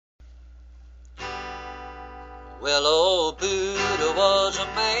Well, old Buddha was a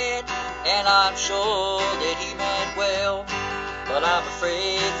man, and I'm sure that he meant well. But I'm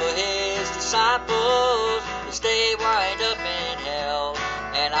afraid for his disciples that they wind up in hell.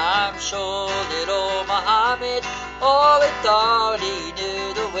 And I'm sure that old Muhammad always thought he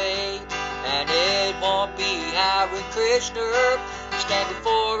knew the way. And it won't be Hare Krishna stand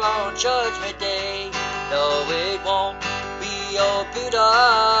before on Judgment Day. No, it won't be old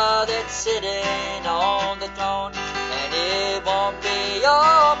Buddha that's sitting on the throne. And it won't be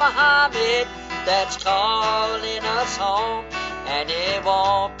old Muhammad that's calling us home. And it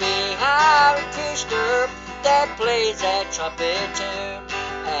won't be Hare Krishna that plays that trumpet tune.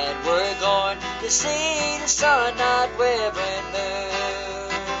 And we're going to see the sun, not wearing moon.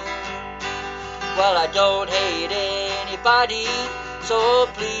 Well, I don't hate anybody, so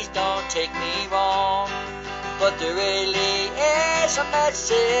please don't take me wrong. But there really is a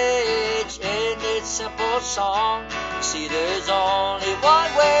message in this simple song. See, there's only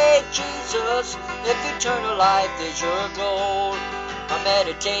one way, Jesus, if eternal life is your goal. A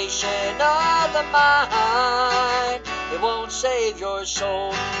meditation of the mind, it won't save your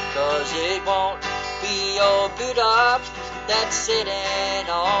soul. 'Cause it won't be old Buddha that's sitting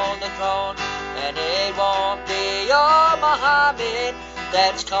on the throne. And it won't be old Muhammad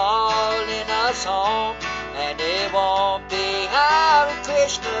that's calling us home. And it won't be Hare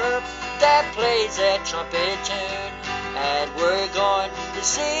Krishna that plays that trumpet tune. And we're going to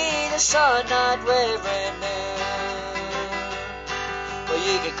see the sun, not wearing moon. Well,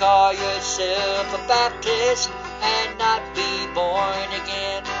 you can call yourself a Baptist and not be born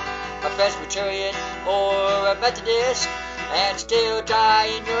again, a Presbyterian or a Methodist, and still die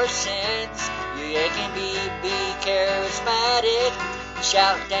in your sins. You can be charismatic,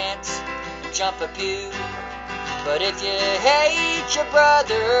 shout, dance, and jump a pew. But if you hate your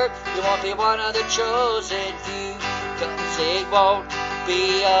brother, you won't be one of the chosen few. 'Cause it won't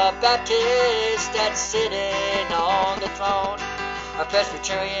be a Baptist that's sitting on the throne, a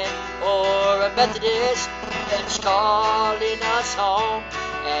Presbyterian or a Methodist that's calling us home.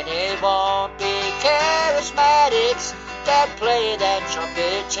 And it won't be charismatics that play that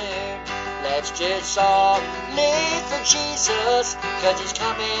trumpet tune. Let's just all live for Jesus, 'cause he's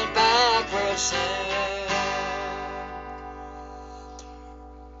coming back real soon.